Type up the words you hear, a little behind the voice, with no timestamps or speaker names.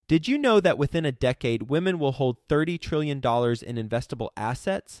Did you know that within a decade, women will hold $30 trillion in investable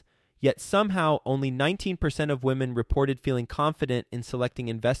assets? Yet somehow only 19% of women reported feeling confident in selecting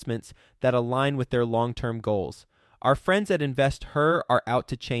investments that align with their long-term goals. Our friends at InvestHer are out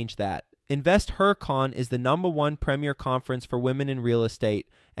to change that. InvestHerCon is the #1 premier conference for women in real estate,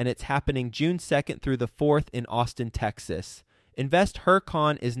 and it's happening June 2nd through the 4th in Austin, Texas.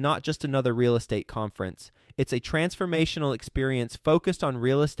 InvestHerCon is not just another real estate conference. It's a transformational experience focused on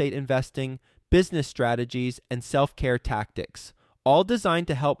real estate investing, business strategies, and self-care tactics, all designed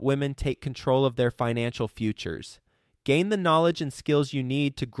to help women take control of their financial futures. Gain the knowledge and skills you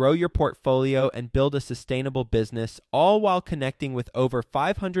need to grow your portfolio and build a sustainable business, all while connecting with over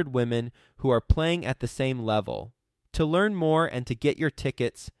 500 women who are playing at the same level. To learn more and to get your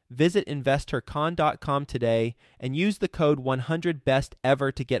tickets, visit investorcon.com today and use the code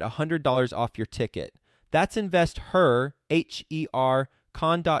 100BESTEVER to get $100 off your ticket. That's InvestHer, H-E-R,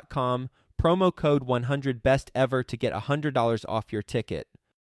 con.com, promo code 100BESTEVER to get $100 off your ticket.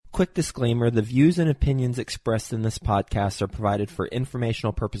 Quick disclaimer, the views and opinions expressed in this podcast are provided for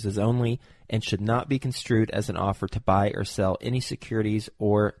informational purposes only and should not be construed as an offer to buy or sell any securities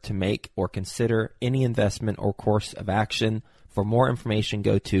or to make or consider any investment or course of action. For more information,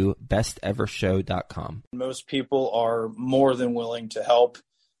 go to bestevershow.com. Most people are more than willing to help.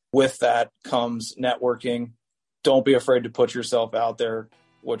 With that comes networking. Don't be afraid to put yourself out there,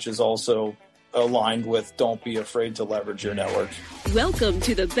 which is also aligned with don't be afraid to leverage your network. Welcome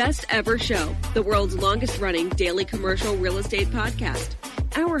to the Best Ever Show, the world's longest running daily commercial real estate podcast.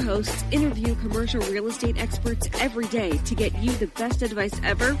 Our hosts interview commercial real estate experts every day to get you the best advice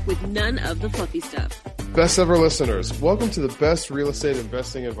ever with none of the fluffy stuff. Best ever listeners, welcome to the Best Real Estate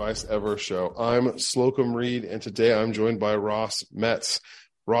Investing Advice Ever Show. I'm Slocum Reed, and today I'm joined by Ross Metz.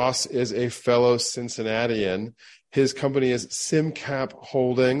 Ross is a fellow Cincinnatian. His company is SimCap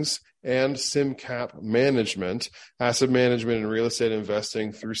Holdings and SimCap Management, asset management and real estate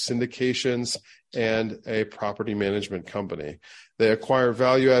investing through syndications and a property management company. They acquire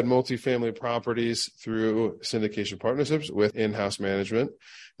value-add multifamily properties through syndication partnerships with in-house management.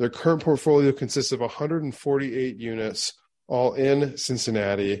 Their current portfolio consists of 148 units, all in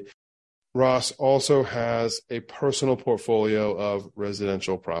Cincinnati. Ross also has a personal portfolio of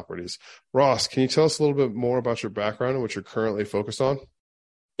residential properties. Ross, can you tell us a little bit more about your background and what you're currently focused on?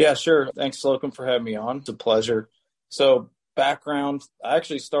 Yeah, sure. Thanks, Slocum, for having me on. It's a pleasure. So background, I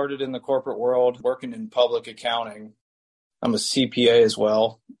actually started in the corporate world working in public accounting. I'm a CPA as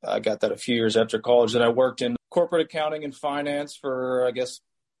well. I got that a few years after college. And I worked in corporate accounting and finance for, a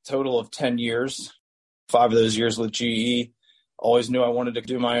total of 10 years. 5 of those years with GE. Always knew I wanted to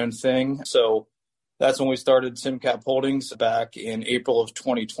do my own thing. So that's when we started SimCap Holdings back in April of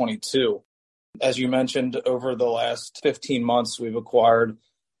 2022. As you mentioned, over the last 15 months, we've acquired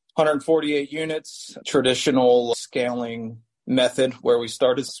 148 units, traditional scaling method where we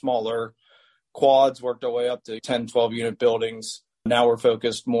started smaller quads, worked our way up to 10, 12 unit buildings. Now we're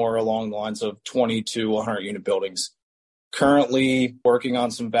focused more along the lines of 20 to 100 unit buildings. Currently working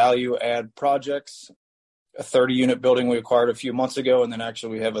on some value add projects, a 30 unit building we acquired a few months ago, and then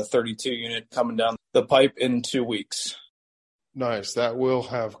actually we have a 32 unit coming down the pipe in 2 weeks. Nice. That will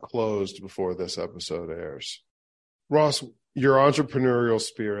have closed before this episode airs. Ross, your entrepreneurial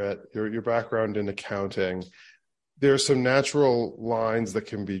spirit, your background in accounting, there's some natural lines that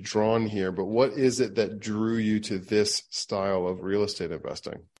can be drawn here, but what is it that drew you to this style of real estate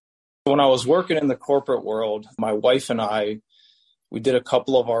investing? When I was working in the corporate world, my wife and I, we did a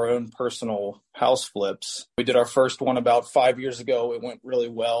couple of our own personal house flips. We did our first one about 5 years ago. It went really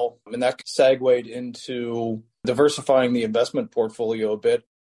well, and that segued into diversifying the investment portfolio a bit.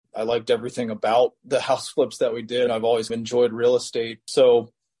 I liked everything about the house flips that we did. I've always enjoyed real estate.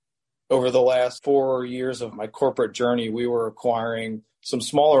 So over the last 4 years of my corporate journey, we were acquiring some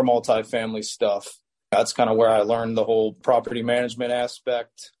smaller multifamily stuff. That's kind of where I learned the whole property management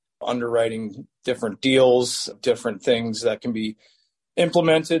aspect, underwriting different deals, different things that can be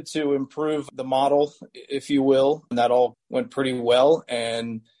implemented to improve the model, if you will. And that all went pretty well.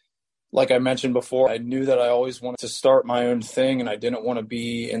 And like I mentioned before, I knew that I always wanted to start my own thing, and I didn't want to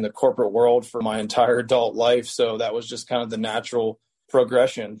be in the corporate world for my entire adult life. So that was just kind of the natural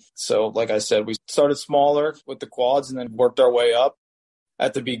progression. So like I said, we started smaller with the quads and then worked our way up.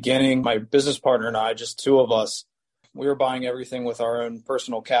 At the beginning, my business partner and I, just 2 of us, we were buying everything with our own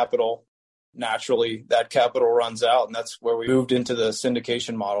personal capital. Naturally, that capital runs out, and that's where we moved into the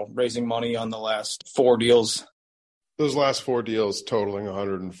syndication model, raising money on the last 4 deals. Those last 4 deals totaling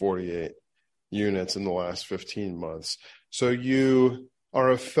 148 units in the last 15 months. So you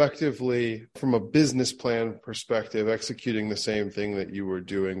are effectively, from a business plan perspective, executing the same thing that you were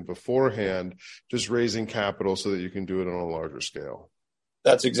doing beforehand, just raising capital so that you can do it on a larger scale.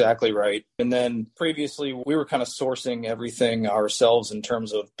 That's exactly right. And then previously, we were kind of sourcing everything ourselves in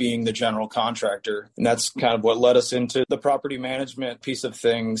terms of being the general contractor. And that's kind of what led us into the property management piece of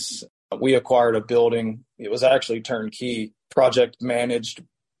things. We acquired a building. It was actually turnkey, project managed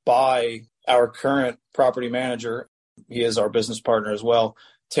by our current property manager. He is our business partner as well.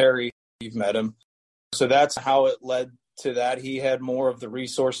 Terry, you've met him. So that's how it led to that. He had more of the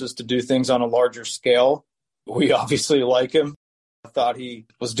resources to do things on a larger scale. We obviously like him. I thought he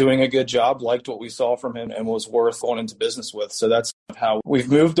was doing a good job, liked what we saw from him, and was worth going into business with. So that's how we've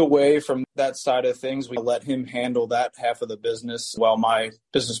moved away from that side of things. We let him handle that half of the business while my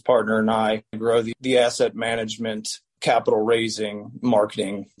business partner and I grow the asset management, capital raising,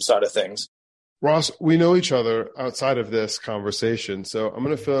 marketing side of things. Ross, we know each other outside of this conversation, so I'm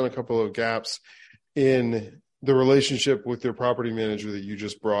going to fill in a couple of gaps in the relationship with your property manager that you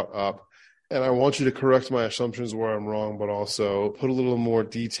just brought up. And I want you to correct my assumptions where I'm wrong, but also put a little more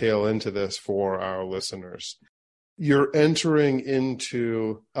detail into this for our listeners. You're entering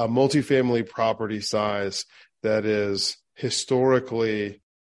into a multifamily property size that is historically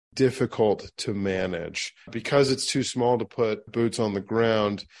difficult to manage because it's too small to put boots on the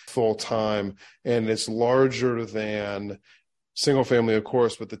ground full time, and it's larger than single family, of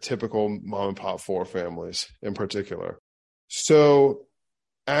course, but the typical mom and pop four families in particular. So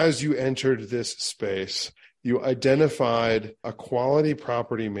as you entered this space, you identified a quality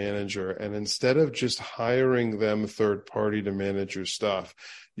property manager, and instead of just hiring them third party to manage your stuff,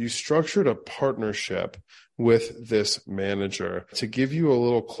 you structured a partnership with this manager to give you a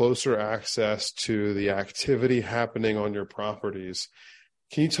little closer access to the activity happening on your properties.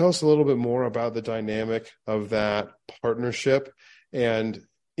 Can you tell us a little bit more about the dynamic of that partnership? And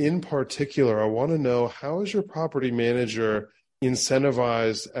in particular, I want to know, how is your property manager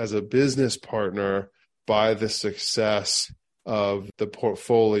incentivized as a business partner by the success of the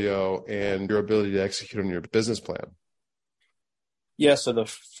portfolio and your ability to execute on your business plan? Yeah, so the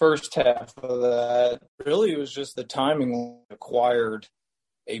first half of that really was just the timing. We acquired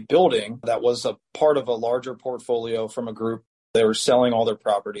a building that was a part of a larger portfolio from a group. They were selling all their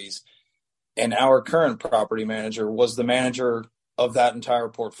properties. And our current property manager was the manager of that entire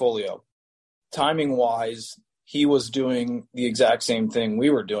portfolio. Timing-wise, he was doing the exact same thing we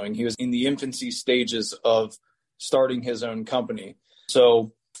were doing. He was in the infancy stages of starting his own company.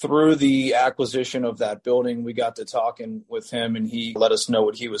 So through the acquisition of that building, we got to talking with him, and he let us know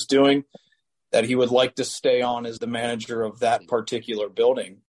what he was doing, that he would like to stay on as the manager of that particular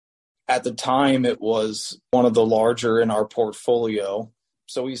building. At the time, it was one of the larger in our portfolio.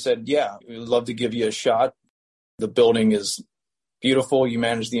 So we said, yeah, we would love to give you a shot. The building is beautiful. You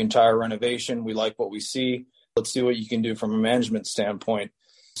manage the entire renovation. We like what we see. Let's see what you can do from a management standpoint.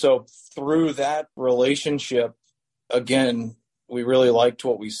 So through that relationship, again, we really liked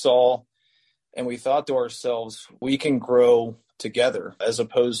what we saw, and we thought to ourselves, we can grow together as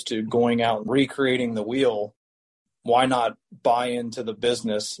opposed to going out and recreating the wheel. Why not buy into the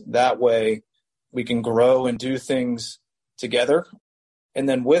business? That way we can grow and do things together. And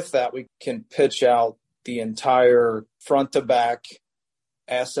then with that, we can pitch out the entire front to back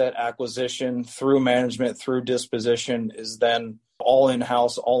asset acquisition through management, through disposition is then all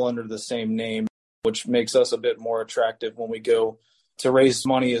in-house, all under the same name, which makes us a bit more attractive when we go to raise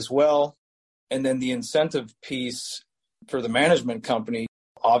money as well. And then the incentive piece for the management company,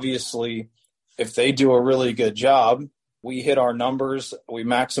 obviously, if they do a really good job, we hit our numbers, we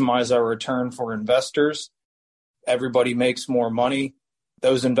maximize our return for investors, everybody makes more money.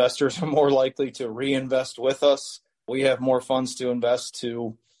 Those investors are more likely to reinvest with us. We have more funds to invest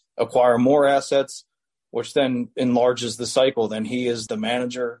to acquire more assets, which then enlarges the cycle. Then he is the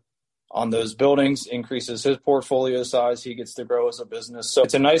manager on those buildings, increases his portfolio size. He gets to grow as a business. So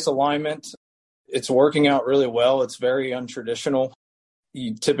it's a nice alignment. It's working out really well. It's very untraditional.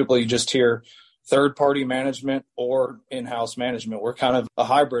 You typically just hear third-party management or in-house management. We're kind of a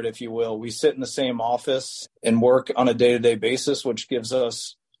hybrid, if you will. We sit in the same office and work on a day-to-day basis, which gives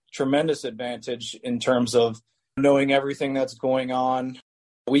us tremendous advantage in terms of knowing everything that's going on.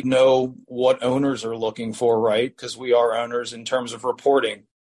 We know what owners are looking for, right? Because we are owners in terms of reporting.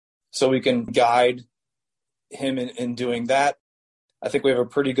 So we can guide him in doing that. I think we have a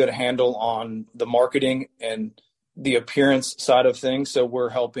pretty good handle on the marketing and the appearance side of things. So we're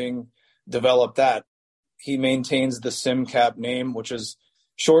helping develop that. He maintains the SimCap name, which is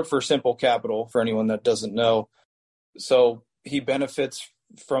short for Simple Capital, for anyone that doesn't know. So he benefits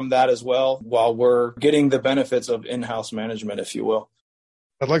from that as well, while we're getting the benefits of in-house management, if you will.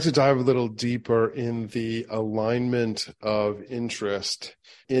 I'd like to dive a little deeper in the alignment of interest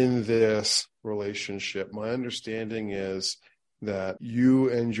in this relationship. My understanding is that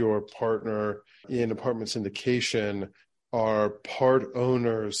you and your partner in apartment syndication are part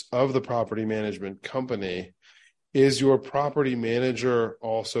owners of the property management company. Is your property manager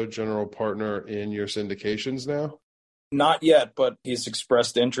also general partner in your syndications now? Not yet, but he's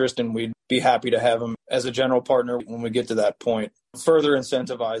expressed interest, and we'd be happy to have him as a general partner when we get to that point, further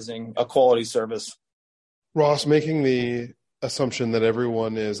incentivizing a quality service. Ross, making the assumption that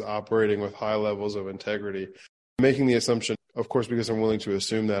everyone is operating with high levels of integrity, making the assumption, of course, because I'm willing to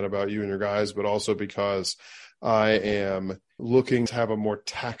assume that about you and your guys, but also because I am looking to have a more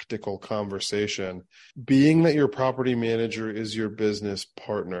tactical conversation. Being that your property manager is your business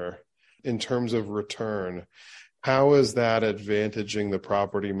partner in terms of return, how is that advantaging the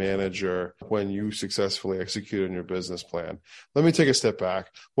property manager when you successfully execute on your business plan? Let me take a step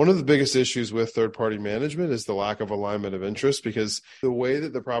back. One of the biggest issues with third-party management is the lack of alignment of interest, because the way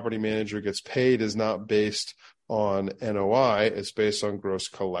that the property manager gets paid is not based on NOI, it's based on gross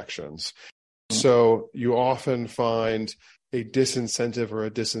collections. So you often find a disincentive or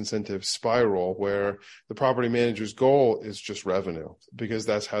a disincentive spiral where the property manager's goal is just revenue because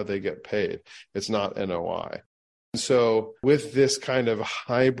that's how they get paid. It's not NOI. So with this kind of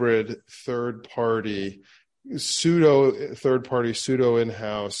hybrid third-party, pseudo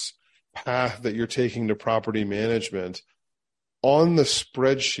in-house path that you're taking to property management, on the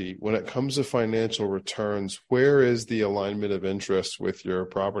spreadsheet, when it comes to financial returns, where is the alignment of interest with your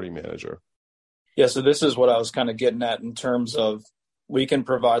property manager? Yeah, so this is what I was kind of getting at in terms of we can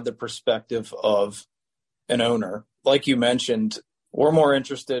provide the perspective of an owner. Like you mentioned, we're more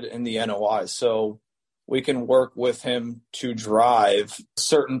interested in the NOI. So we can work with him to drive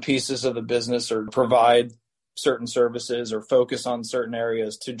certain pieces of the business or provide certain services or focus on certain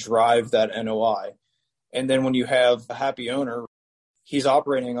areas to drive that NOI. And then when you have a happy owner, he's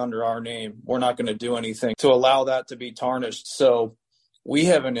operating under our name. We're not going to do anything to allow that to be tarnished. So we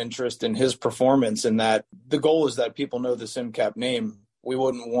have an interest in his performance, in that the goal is that people know the SimCap name. We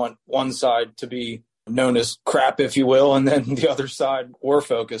wouldn't want one side to be known as crap, if you will, and then the other side we're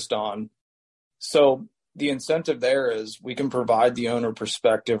focused on. So the incentive there is we can provide the owner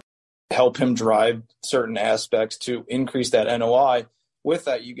perspective, help him drive certain aspects to increase that NOI. With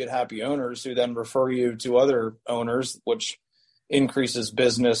that, you get happy owners who then refer you to other owners, which increases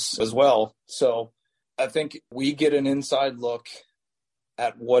business as well. So I think we get an inside look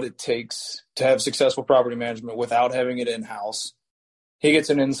at what it takes to have successful property management without having it in-house. He gets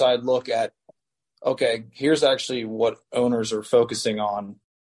an inside look at, okay, here's actually what owners are focusing on.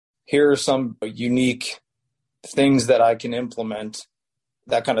 Here are some unique things that I can implement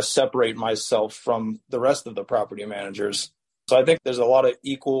that kind of separate myself from the rest of the property managers. So I think there's a lot of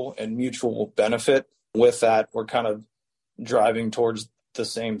equal and mutual benefit with that. We're kind of driving towards the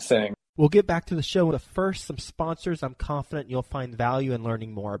same thing. We'll get back to the show, but first, some sponsors I'm confident you'll find value in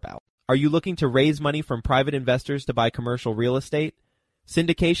learning more about. Are you looking to raise money from private investors to buy commercial real estate?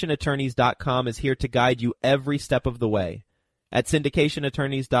 SyndicationAttorneys.com is here to guide you every step of the way. At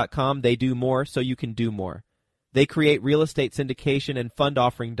SyndicationAttorneys.com, they do more so you can do more. They create real estate syndication and fund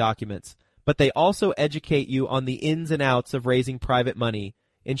offering documents, but they also educate you on the ins and outs of raising private money,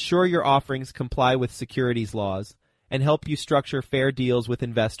 ensure your offerings comply with securities laws, and help you structure fair deals with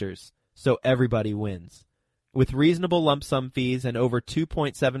investors, so everybody wins. With reasonable lump sum fees and over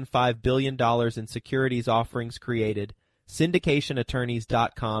 $2.75 billion in securities offerings created,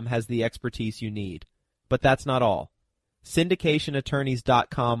 SyndicationAttorneys.com has the expertise you need. But that's not all.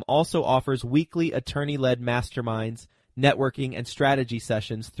 SyndicationAttorneys.com also offers weekly attorney-led masterminds, networking, and strategy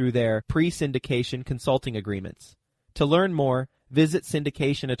sessions through their pre-syndication consulting agreements. To learn more, visit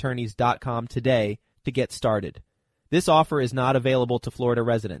SyndicationAttorneys.com today to get started. This offer is not available to Florida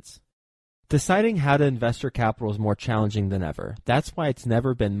residents. Deciding how to invest your capital is more challenging than ever. That's why it's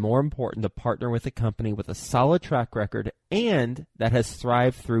never been more important to partner with a company with a solid track record and that has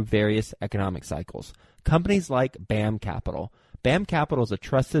thrived through various economic cycles. Companies like BAM Capital. BAM Capital is a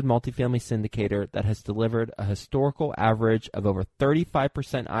trusted multifamily syndicator that has delivered a historical average of over 35%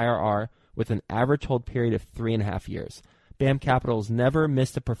 IRR with an average hold period of 3.5 years. BAM Capital has never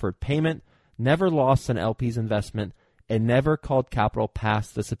missed a preferred payment, never lost an LP's investment, and never called capital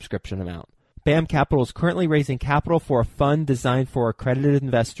past the subscription amount. BAM Capital is currently raising capital for a fund designed for accredited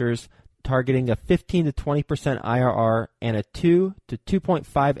investors, targeting a 15 to 20% IRR and a 2 to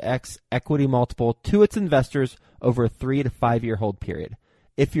 2.5x equity multiple to its investors over a 3 to 5 year hold period.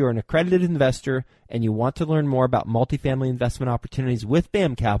 If you're an accredited investor and you want to learn more about multifamily investment opportunities with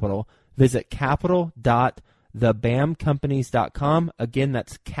BAM Capital, visit capital.bam.com capital.thebamcompanies.com. Again,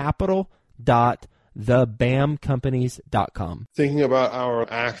 that's capital.thebamcompanies.com. Thinking about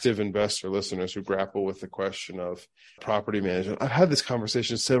our active investor listeners who grapple with the question of property management, I've had this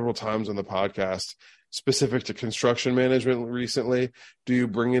conversation several times on the podcast specific to construction management recently. Do you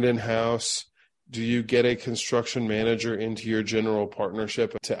bring it in-house? Do you get a construction manager into your general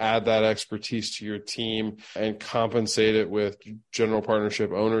partnership to add that expertise to your team and compensate it with general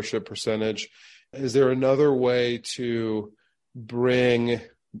partnership ownership percentage? Is there another way to bring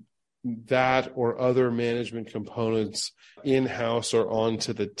that or other management components in-house or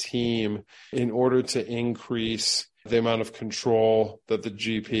onto the team in order to increase the amount of control that the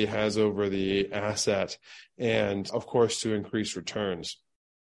GP has over the asset and, of course, to increase returns?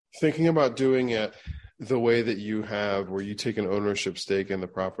 Thinking about doing it the way that you have, where you take an ownership stake in the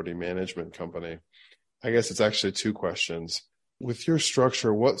property management company, I guess it's actually two questions. With your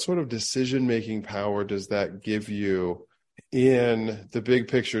structure, what sort of decision-making power does that give you in the big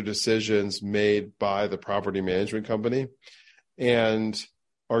picture decisions made by the property management company? And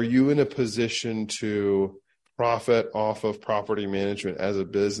are you in a position to profit off of property management as a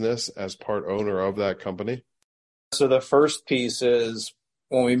business, as part owner of that company? So the first piece is,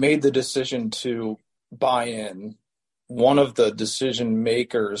 when we made the decision to buy in, one of the decision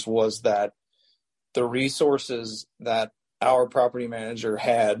makers was that the resources that our property manager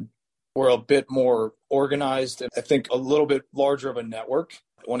had were a bit more organized and I think a little bit larger of a network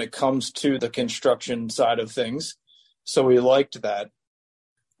when it comes to the construction side of things. So we liked that.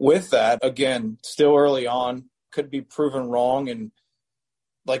 With that, again, still early on, could be proven wrong. And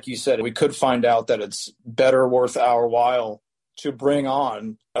like you said, we could find out that it's better worth our while to bring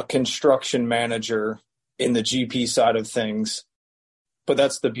on a construction manager in the GP side of things. But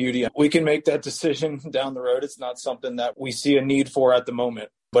that's the beauty. We can make that decision down the road. It's not something that we see a need for at the moment.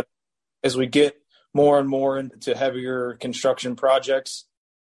 But as we get more and more into heavier construction projects,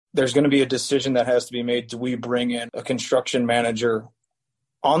 there's going to be a decision that has to be made. Do we bring in a construction manager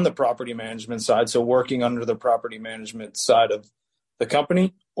on the property management side, so working under the property management side of the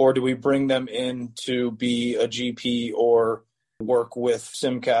company, or do we bring them in to be a GP or work with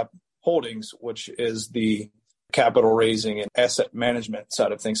SimCap Holdings, which is the capital raising and asset management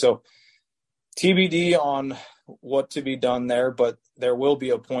side of things? So TBD on what to be done there, but there will be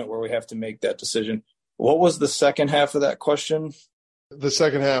a point where we have to make that decision. What was the second half of that question? The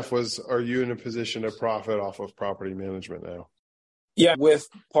second half was, are you in a position to profit off of property management now? Yeah, with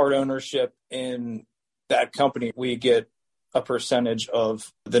part ownership in that company, we get a percentage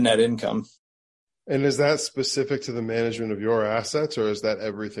of the net income. And is that specific to the management of your assets, or is that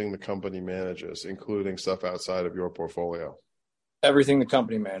everything the company manages, including stuff outside of your portfolio? Everything the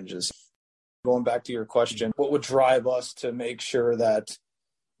company manages. Going back to your question, what would drive us to make sure that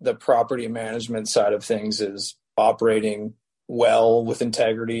the property management side of things is operating well with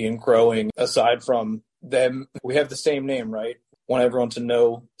integrity and growing? Aside from them, we have the same name, right? Want everyone to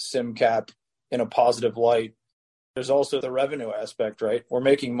know SimCap in a positive light. There's also the revenue aspect, right? We're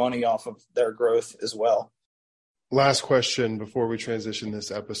making money off of their growth as well. Last question before we transition this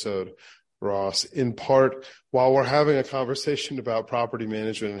episode, Ross. In part, while we're having a conversation about property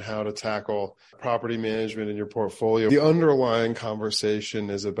management and how to tackle property management in your portfolio, the underlying conversation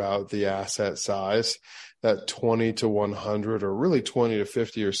is about the asset size, that 20 to 100 or really 20 to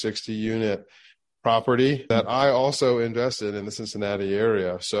 50 or 60 unit property that I also invested in the Cincinnati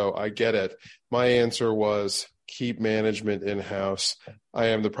area. So I get it. My answer was keep management in-house. I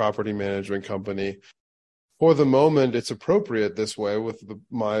am the property management company. For the moment, it's appropriate this way with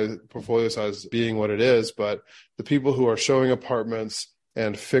my portfolio size being what it is, but the people who are showing apartments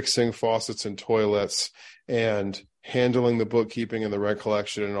and fixing faucets and toilets and handling the bookkeeping and the rent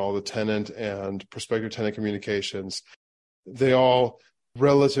collection and all the tenant and prospective tenant communications, they all,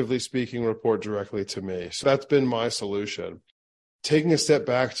 relatively speaking, report directly to me. So that's been my solution. Taking a step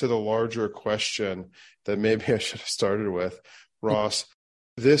back to the larger question that maybe I should have started with, Ross,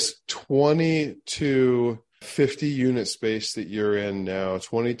 this 20 to 50 unit space that you're in now,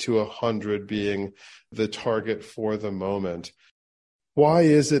 20 to 100 being the target for the moment. Why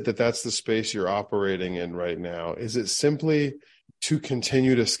is it that that's the space you're operating in right now? Is it simply to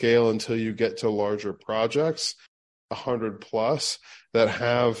continue to scale until you get to larger projects, 100 plus, that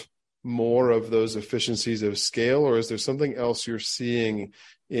have more of those efficiencies of scale? Or is there something else you're seeing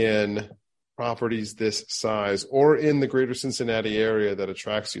in properties this size or in the greater Cincinnati area that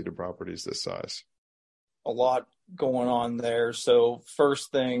attracts you to properties this size? A lot going on there. So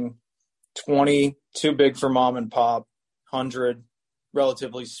first thing, 20, too big for mom and pop, 100,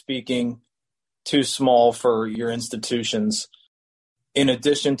 relatively speaking, too small for your institutions. In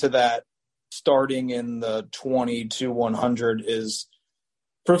addition to that, starting in the 20 to 100 is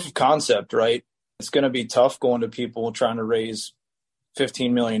proof of concept, right? It's going to be tough going to people trying to raise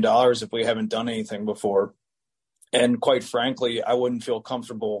 $15 million if we haven't done anything before. And quite frankly, I wouldn't feel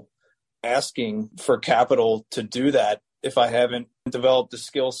comfortable asking for capital to do that if I haven't developed the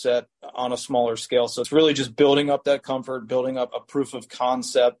skill set on a smaller scale. So it's really just building up that comfort, building up a proof of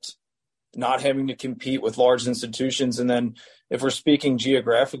concept, not having to compete with large institutions. And then if we're speaking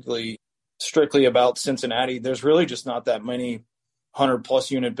geographically, strictly about Cincinnati, there's really just not that many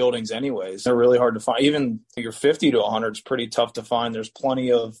 100+ unit buildings anyways. They're really hard to find. Even your 50 to 100 is pretty tough to find. There's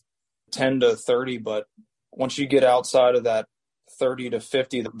plenty of 10 to 30, but once you get outside of that 30 to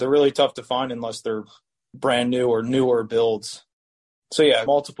 50, they're really tough to find unless they're brand new or newer builds. So yeah,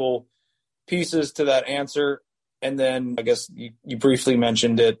 multiple pieces to that answer. And then I guess you briefly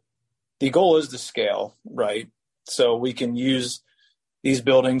mentioned it. The goal is to scale, right? So we can use these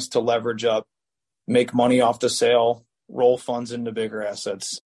buildings to leverage up, make money off the sale, roll funds into bigger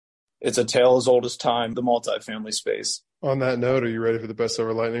assets. It's a tale as old as time, the multifamily space. On that note, are you ready for the best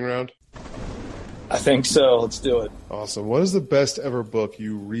ever lightning round? I think so. Let's do it. Awesome. What is the best ever book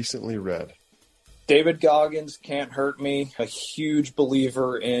you recently read? David Goggins' Can't Hurt Me. A huge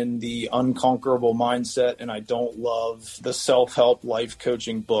believer in the unconquerable mindset, and I don't love the self-help life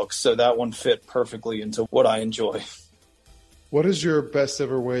coaching books. So that one fit perfectly into what I enjoy. What is your best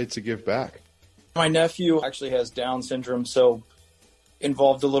ever way to give back? My nephew actually has Down syndrome, so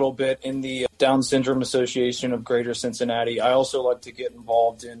involved a little bit in the Down Syndrome Association of Greater Cincinnati. I also like to get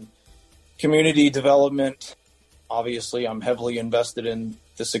involved in community development. Obviously, I'm heavily invested in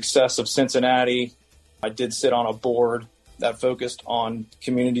the success of Cincinnati. I did sit on a board that focused on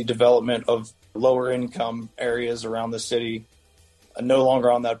community development of lower income areas around the city. I'm no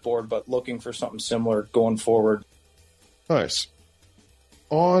longer on that board, but looking for something similar going forward. Nice.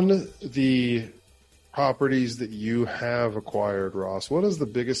 On the properties that you have acquired, Ross, what is the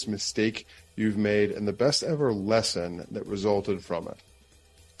biggest mistake you've made and the best ever lesson that resulted from it?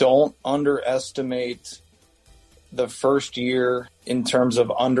 Don't underestimate the first year in terms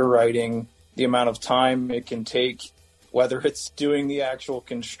of underwriting, the amount of time it can take, whether it's doing the actual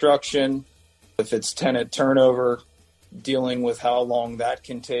construction, if it's tenant turnover, dealing with how long that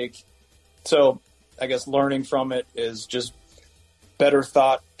can take. So I guess learning from it is just better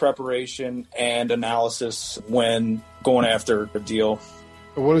thought, preparation, and analysis when going after a deal.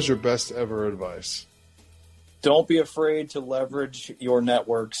 What is your best ever advice? Don't be afraid to leverage your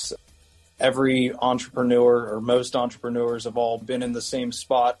networks. Every entrepreneur or most entrepreneurs have all been in the same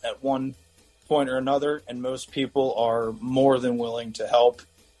spot at one point or another, and most people are more than willing to help.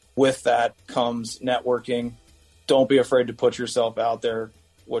 With that comes networking. Don't be afraid to put yourself out there,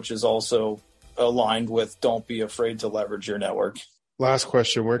 which is also aligned with don't be afraid to leverage your network. Last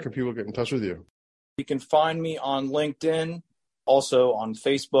question, where can people get in touch with you? You can find me on LinkedIn, also on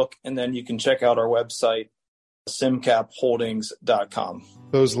Facebook, and then you can check out our website, simcapholdings.com.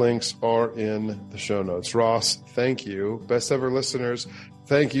 Those links are in the show notes. Ross, thank you. Best ever listeners,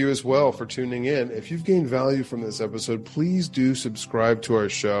 thank you as well for tuning in. If you've gained value from this episode, please do subscribe to our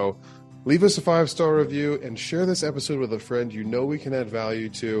show. Leave us a 5-star review and share this episode with a friend you know we can add value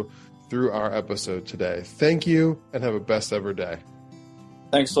to through our episode today. Thank you and have a best ever day.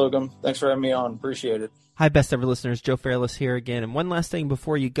 Thanks, Slocum. Thanks for having me on. Appreciate it. Hi, best ever listeners. Joe Fairless here again. And one last thing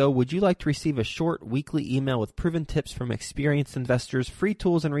before you go, would you like to receive a short weekly email with proven tips from experienced investors, free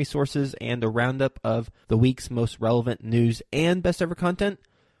tools and resources, and a roundup of the week's most relevant news and best ever content?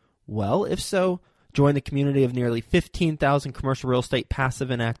 Well, if so, join the community of nearly 15,000 commercial real estate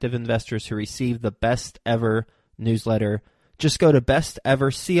passive and active investors who receive the best ever newsletter. Just go to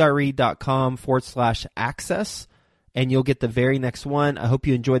bestevercre.com/access. And you'll get the very next one. I hope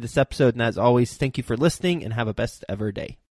you enjoyed this episode. And as always, thank you for listening and have a best ever day.